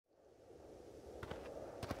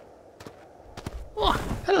Oh,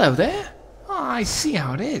 hello there. Oh, I see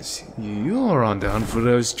how it is. You're on the hunt for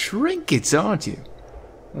those trinkets, aren't you?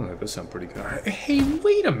 Oh, that does sound pretty good. Hey,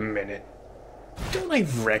 wait a minute. Don't I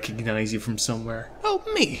recognize you from somewhere? Oh,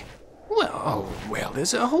 me? Well,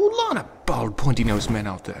 there's a whole lot of bald, pointy-nosed men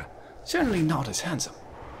out there. Certainly not as handsome.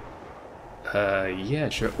 Yeah,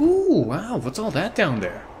 sure. Ooh, wow, what's all that down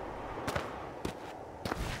there?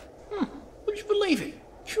 Would you believe it?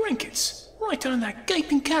 Trinkets. Right down in that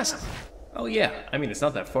gaping chasm. Oh, yeah. I mean, it's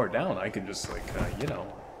not that far down. I could just, like, you know.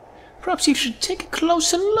 Perhaps you should take a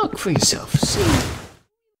closer look for yourself. See?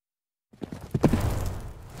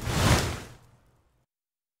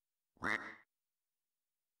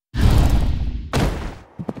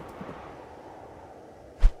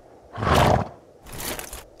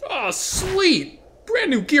 Oh, sweet!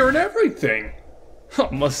 Brand new gear and everything! Oh,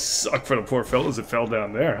 must suck for the poor fellows that fell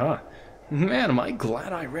down there, huh? Man, am I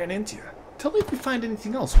glad I ran into you. Tell me if we find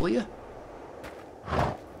anything else, will you?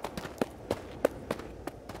 I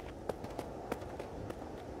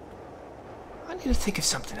need to think of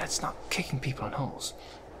something that's not kicking people in holes.